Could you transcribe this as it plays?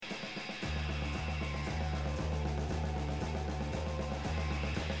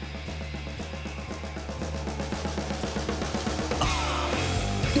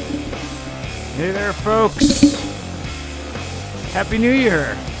Hey there, folks. Happy New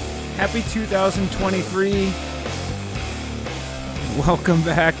Year. Happy 2023. Welcome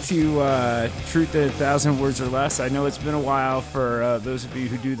back to Truth in 1,000 Words or Less. I know it's been a while for those of you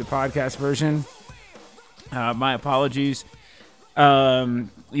who do the podcast version. My apologies.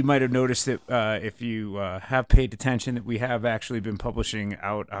 You might have noticed that if you have paid attention that we have actually been publishing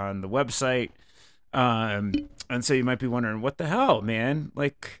out on the website. And so you might be wondering, what the hell, man?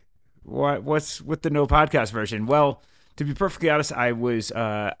 Like, what's with the no podcast version? Well, to be perfectly honest, I was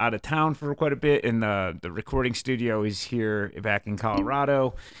out of town for quite a bit, and the recording studio is here back in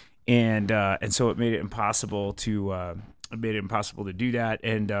Colorado, and so it made it impossible to do that.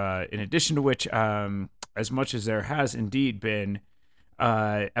 And in addition to which, as much as there has indeed been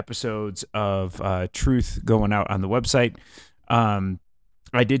episodes of Truth going out on the website,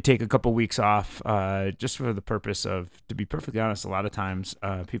 I did take a couple weeks off just for the purpose of, to be perfectly honest, a lot of times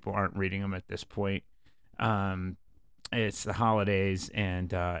people aren't reading them at this point. It's the holidays,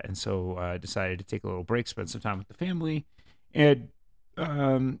 and so I decided to take a little break, spend some time with the family, and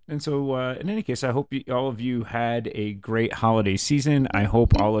so in any case, I hope all of you had a great holiday season. I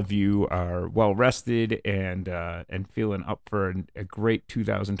hope all of you are well rested and feeling up for a great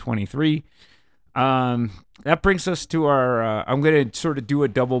 2023. That brings us to our, I'm going to sort of do a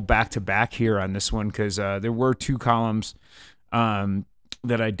double back-to-back here on this one, because there were two columns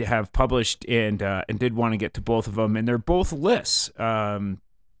that I have published and did want to get to both of them, and they're both lists.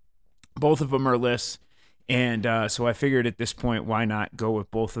 Both of them are lists, and so I figured at this point, why not go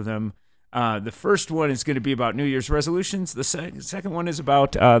with both of them? The first one is going to be about New Year's resolutions. The second one is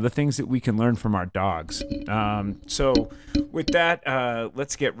about the things that we can learn from our dogs. So with that,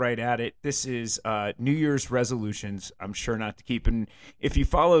 let's get right at it. This is New Year's resolutions. I'm sure not to keep. And if you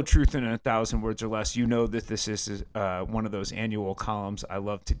follow Truth in 1,000 Words or Less, you know that this is one of those annual columns I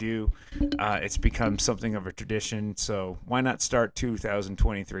love to do. It's become something of a tradition. So why not start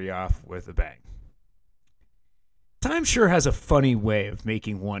 2023 off with a bang? Time sure has a funny way of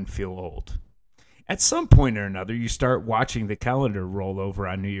making one feel old. At some point or another, you start watching the calendar roll over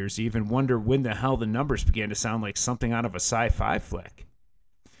on New Year's Eve and wonder when the hell the numbers began to sound like something out of a sci-fi flick.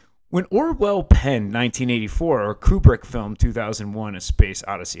 When Orwell penned 1984 or Kubrick filmed 2001: A Space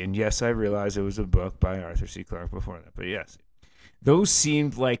Odyssey, and yes, I realize it was a book by Arthur C. Clarke before that, but yes, those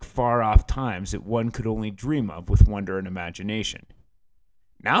seemed like far-off times that one could only dream of with wonder and imagination.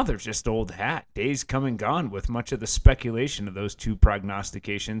 Now they're just old hat, days come and gone, with much of the speculation of those two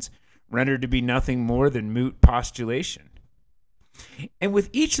prognostications rendered to be nothing more than moot postulation. And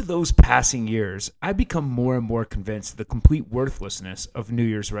with each of those passing years, I become more and more convinced of the complete worthlessness of New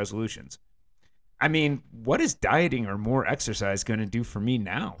Year's resolutions. I mean, what is dieting or more exercise going to do for me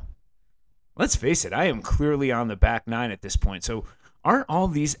now? Let's face it, I am clearly on the back nine at this point, so aren't all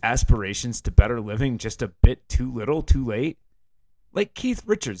these aspirations to better living just a bit too little, too late? Like Keith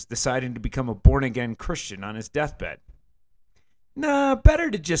Richards deciding to become a born-again Christian on his deathbed. Nah,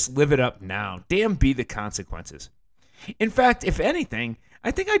 better to just live it up now. Damn be the consequences. In fact, if anything,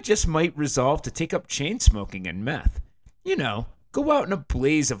 I think I just might resolve to take up chain smoking and meth. You know, go out in a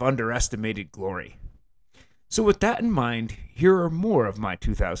blaze of underestimated glory. So with that in mind, here are more of my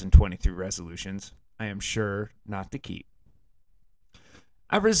 2023 resolutions I am sure not to keep.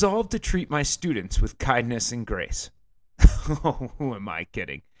 I resolved to treat my students with kindness and grace. Oh, who am I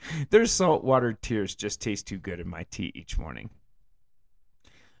kidding? Their saltwater tears just taste too good in my tea each morning.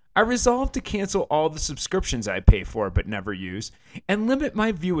 I resolved to cancel all the subscriptions I pay for but never use, and limit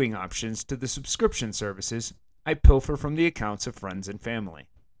my viewing options to the subscription services I pilfer from the accounts of friends and family.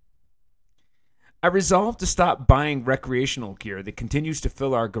 I resolved to stop buying recreational gear that continues to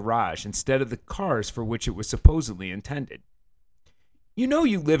fill our garage instead of the cars for which it was supposedly intended. You know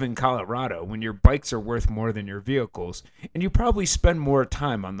you live in Colorado when your bikes are worth more than your vehicles, and you probably spend more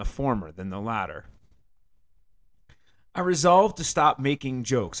time on the former than the latter. I resolved to stop making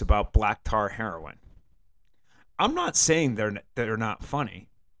jokes about black tar heroin. I'm not saying they're not funny.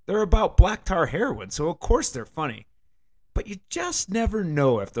 They're about black tar heroin, so of course they're funny. But you just never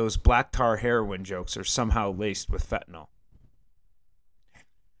know if those black tar heroin jokes are somehow laced with fentanyl.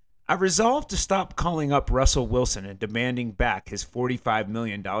 I resolved to stop calling up Russell Wilson and demanding back his $45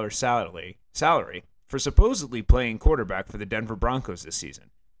 million salary for supposedly playing quarterback for the Denver Broncos this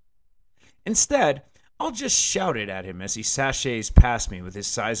season. Instead, I'll just shout it at him as he sachets past me with his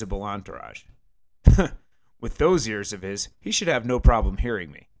sizable entourage. With those ears of his, he should have no problem hearing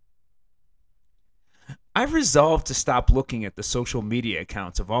me. I've resolved to stop looking at the social media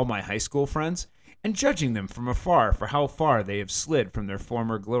accounts of all my high school friends and judging them from afar for how far they have slid from their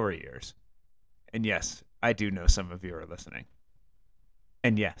former glory years. And yes, I do know some of you are listening.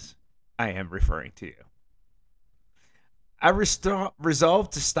 And yes, I am referring to you. I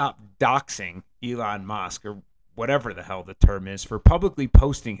resolved to stop doxing Elon Musk, or whatever the hell the term is, for publicly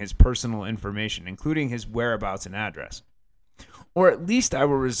posting his personal information, including his whereabouts and address. Or at least I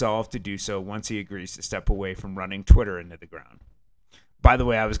will resolve to do so once he agrees to step away from running Twitter into the ground. By the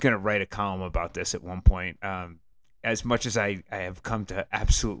way, I was going to write a column about this at one point. As much as I have come to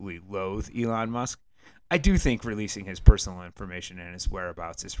absolutely loathe Elon Musk, I do think releasing his personal information and his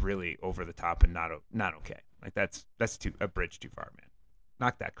whereabouts is really over the top and not okay. Like that's a bridge too far, man.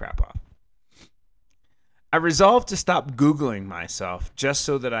 Knock that crap off. I resolved to stop Googling myself just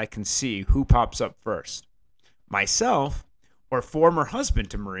so that I can see who pops up first. Myself or former husband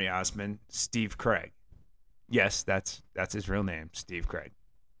to Marie Osmond, Steve Craig. Yes, that's his real name, Steve Craig.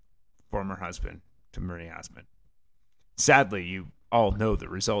 Former husband to Marie Osmond. Sadly, you all know the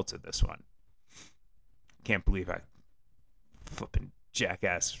results of this one. Can't believe I flipping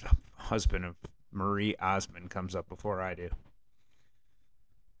jackass husband of Marie Osmond comes up before I do.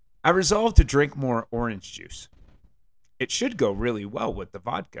 I resolved to drink more orange juice. It should go really well with the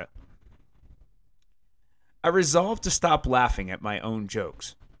vodka. I resolved to stop laughing at my own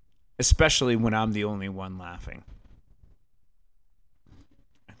jokes, especially when I'm the only one laughing.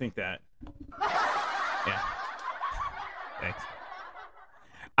 I think that... Yeah. Thanks.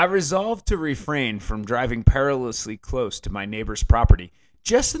 I resolved to refrain from driving perilously close to my neighbor's property,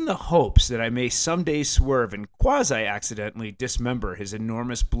 just in the hopes that I may someday swerve and quasi-accidentally dismember his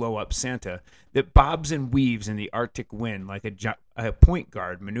enormous blow-up Santa that bobs and weaves in the Arctic wind like a point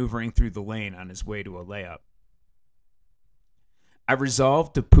guard maneuvering through the lane on his way to a layup. I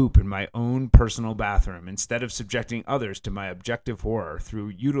resolved to poop in my own personal bathroom instead of subjecting others to my objective horror through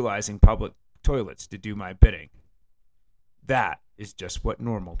utilizing public toilets to do my bidding. That is just what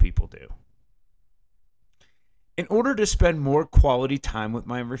normal people do. In order to spend more quality time with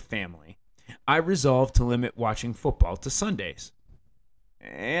my family, I resolved to limit watching football to Sundays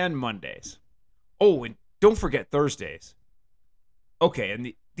and Mondays. Oh, and don't forget Thursdays. Okay,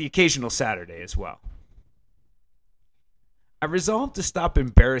 and the occasional Saturday as well. I resolved to stop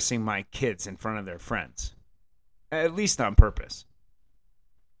embarrassing my kids in front of their friends, at least on purpose.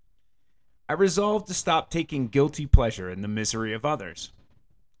 I resolved to stop taking guilty pleasure in the misery of others.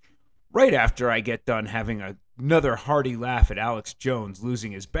 Right after I get done having another hearty laugh at Alex Jones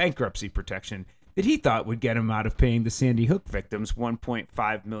losing his bankruptcy protection that he thought would get him out of paying the Sandy Hook victims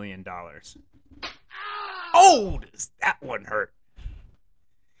 $1.5 million. Oh, does that one hurt?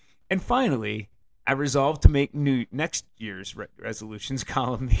 And finally, I resolved to make next year's resolutions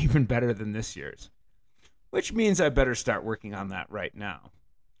column even better than this year's, which means I better start working on that right now.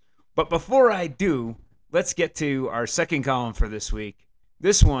 But before I do, let's get to our second column for this week.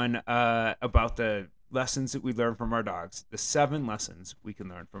 This one about the lessons that we learn from our dogs, the 7 lessons we can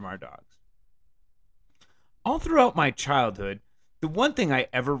learn from our dogs. All throughout my childhood, the one thing I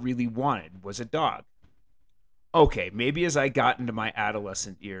ever really wanted was a dog. Okay, maybe as I got into my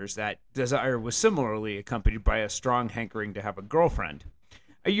adolescent years, that desire was similarly accompanied by a strong hankering to have a girlfriend,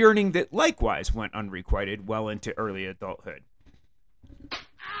 a yearning that likewise went unrequited well into early adulthood.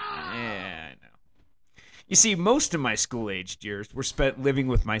 Yeah, I know. You see, most of my school-aged years were spent living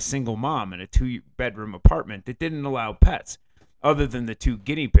with my single mom in a 2-bedroom apartment that didn't allow pets, other than the 2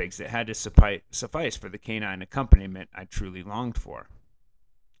 guinea pigs that had to suffice for the canine accompaniment I truly longed for.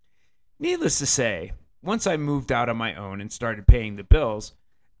 Needless to say, once I moved out on my own and started paying the bills,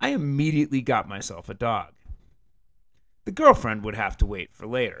 I immediately got myself a dog. The girlfriend would have to wait for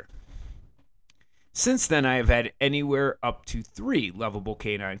later. Since then, I have had anywhere up to 3 lovable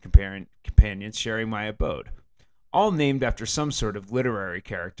canine companions sharing my abode, all named after some sort of literary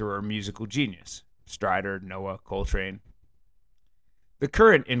character or musical genius: Strider, Noah, Coltrane. The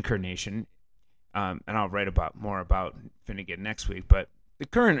current incarnation, and I'll write more about Finnegan next week, but the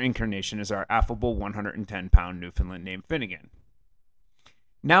current incarnation is our affable 110-pound Newfoundland named Finnegan.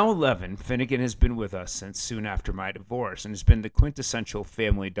 Now 11, Finnegan has been with us since soon after my divorce and has been the quintessential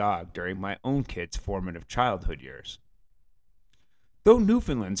family dog during my own kids' formative childhood years. Though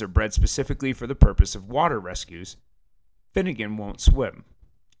Newfoundlands are bred specifically for the purpose of water rescues, Finnegan won't swim,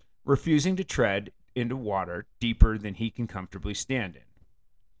 refusing to tread into water deeper than he can comfortably stand in.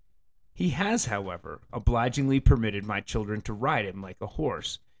 He has, however, obligingly permitted my children to ride him like a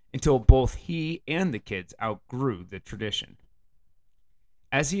horse until both he and the kids outgrew the tradition.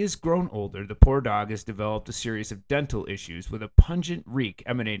 As he has grown older, the poor dog has developed a series of dental issues with a pungent reek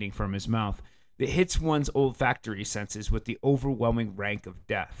emanating from his mouth that hits one's olfactory senses with the overwhelming rank of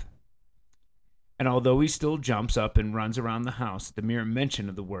death. And although he still jumps up and runs around the house at the mere mention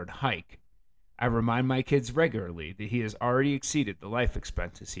of the word hike, I remind my kids regularly that he has already exceeded the life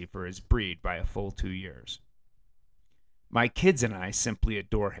expectancy for his breed by a full 2 years. My kids and I simply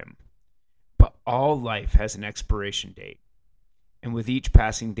adore him. But all life has an expiration date, and with each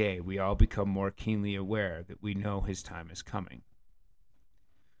passing day, we all become more keenly aware that we know his time is coming.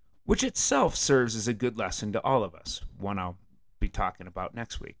 Which itself serves as a good lesson to all of us, one I'll be talking about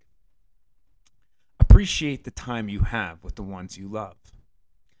next week. Appreciate the time you have with the ones you love.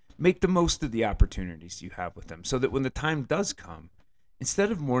 Make the most of the opportunities you have with them so that when the time does come,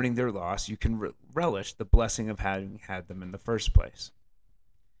 instead of mourning their loss, you can relish the blessing of having had them in the first place.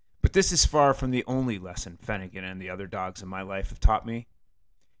 But this is far from the only lesson Finnegan and the other dogs in my life have taught me.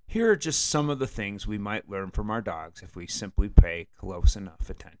 Here are just some of the things we might learn from our dogs if we simply pay close enough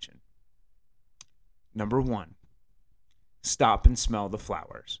attention. Number 1, stop and smell the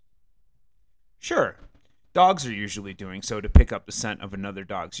flowers. Sure, dogs are usually doing so to pick up the scent of another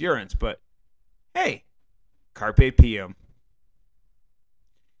dog's urines, but hey, carpe diem.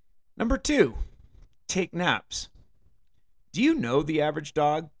 Number 2, take naps. Do you know the average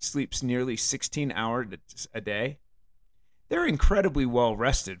dog sleeps nearly 16 hours a day? They're incredibly well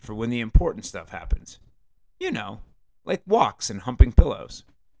rested for when the important stuff happens. You know, like walks and humping pillows.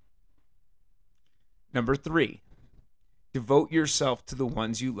 Number 3, devote yourself to the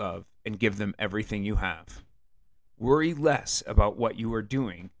ones you love and give them everything you have. Worry less about what you are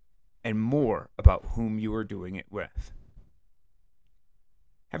doing and more about whom you are doing it with.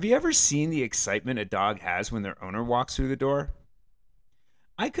 Have you ever seen the excitement a dog has when their owner walks through the door?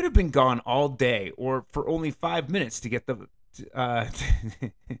 I could have been gone all day, or for only 5 minutes to get the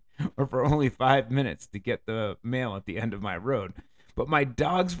mail at the end of my road, but my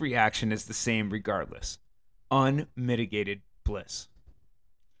dog's reaction is the same regardless. Unmitigated bliss.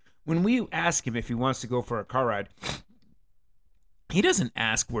 When we ask him if he wants to go for a car ride, he doesn't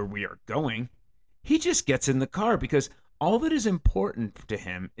ask where we are going. He just gets in the car because all that is important to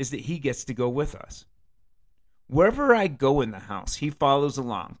him is that he gets to go with us. Wherever I go in the house, he follows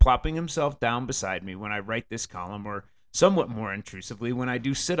along, plopping himself down beside me when I write this column, or somewhat more intrusively when I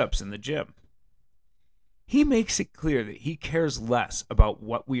do sit-ups in the gym. He makes it clear that he cares less about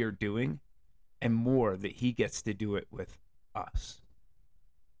what we are doing and more that he gets to do it with us.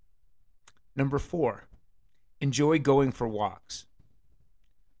 Number 4, enjoy going for walks.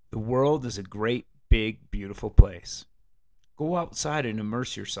 The world is a great, big, beautiful place. Go outside and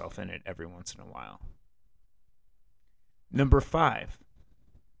immerse yourself in it every once in a while. Number 5,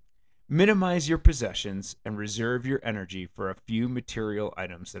 minimize your possessions and reserve your energy for a few material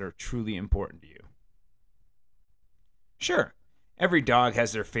items that are truly important to you. Sure, every dog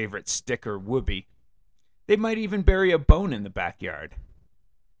has their favorite stick or whoopee. They might even bury a bone in the backyard.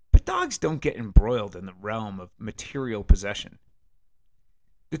 But dogs don't get embroiled in the realm of material possession.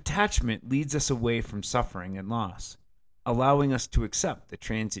 Detachment leads us away from suffering and loss, allowing us to accept the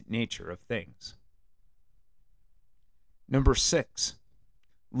transient nature of things. Number 6,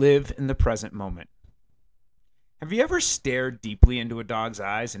 live in the present moment. Have you ever stared deeply into a dog's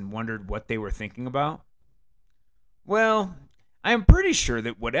eyes and wondered what they were thinking about? Well, I am pretty sure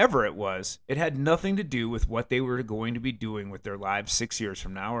that whatever it was, it had nothing to do with what they were going to be doing with their lives 6 years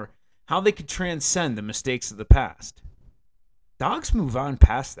from now, or how they could transcend the mistakes of the past. Dogs move on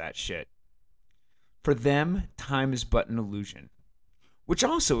past that shit. For them, time is but an illusion, which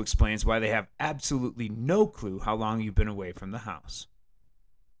also explains why they have absolutely no clue how long you've been away from the house.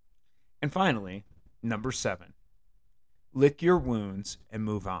 And finally, number 7, lick your wounds and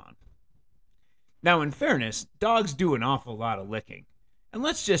move on. Now, in fairness, dogs do an awful lot of licking, and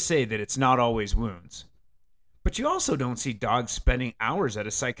let's just say that it's not always wounds. But you also don't see dogs spending hours at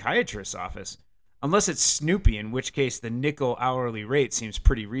a psychiatrist's office, unless it's Snoopy, in which case the nickel hourly rate seems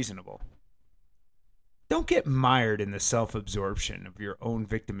pretty reasonable. Don't get mired in the self-absorption of your own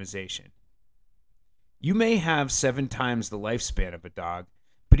victimization. You may have 7 times the lifespan of a dog,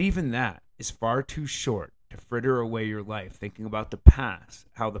 but even that is far too short to fritter away your life thinking about the past,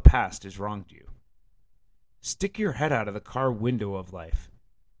 how the past has wronged you. Stick your head out of the car window of life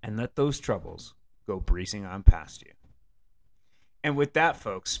and let those troubles go breezing on past you. And with that,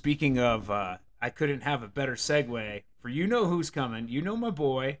 folks, speaking of, I couldn't have a better segue for you know who's coming. You know my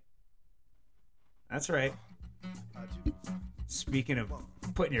boy. That's right. Speaking of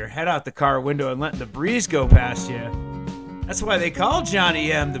putting your head out the car window and letting the breeze go past you, that's why they call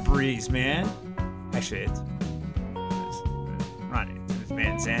Johnny M the Breeze, man. Actually, it's Ronnie, it's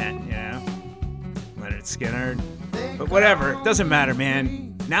Van Zandt, you know, Leonard Skinner. But whatever, it doesn't matter,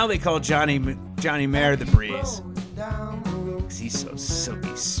 man. Now they call Johnny Mayer the Breeze, because he's so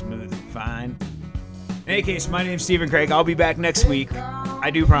silky smooth and fine. In any case, my name's Stephen Craig. I'll be back next week.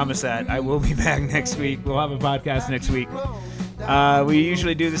 I do promise that. I will be back next week. We'll have a podcast next week. We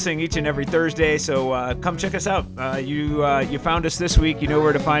usually do this thing each and every Thursday, so come check us out. You found us this week. You know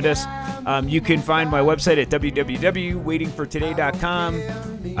where to find us. You can find my website at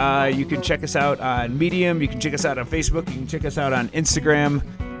www.waitingfortoday.com. You can check us out on Medium. You can check us out on Facebook. You can check us out on Instagram.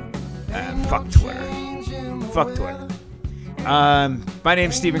 Fuck Twitter. Fuck Twitter. My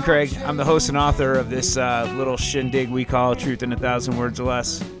name's Stephen Craig. I'm the host and author of this little shindig we call Truth in 1,000 Words or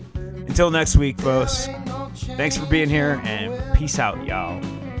Less. Until next week, folks. Thanks for being here, and peace out, y'all.